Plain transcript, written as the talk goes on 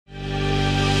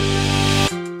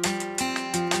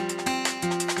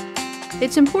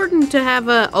It's important to have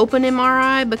an open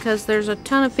MRI because there's a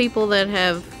ton of people that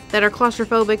are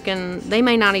claustrophobic and they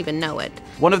may not even know it.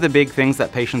 One of the big things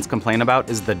that patients complain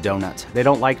about is the donut. They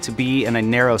don't like to be in a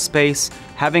narrow space.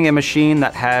 Having a machine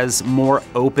that has more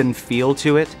open feel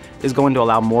to it is going to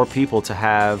allow more people to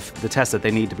have the test that they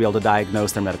need to be able to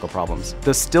diagnose their medical problems.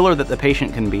 The stiller that the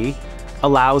patient can be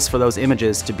allows for those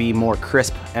images to be more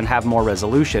crisp and have more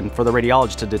resolution for the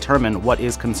radiologist to determine what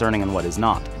is concerning and what is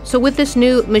not. So with this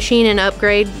new machine and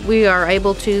upgrade, we are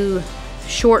able to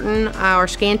shorten our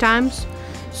scan times.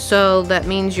 So that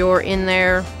means you're in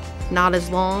there not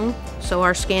as long. So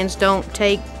our scans don't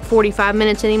take 45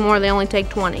 minutes anymore, they only take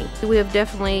 20. We have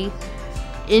definitely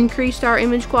increased our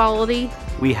image quality.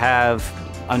 We have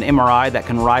an MRI that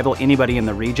can rival anybody in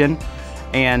the region,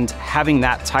 and having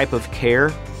that type of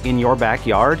care in your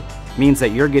backyard means that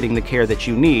you're getting the care that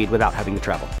you need without having to travel.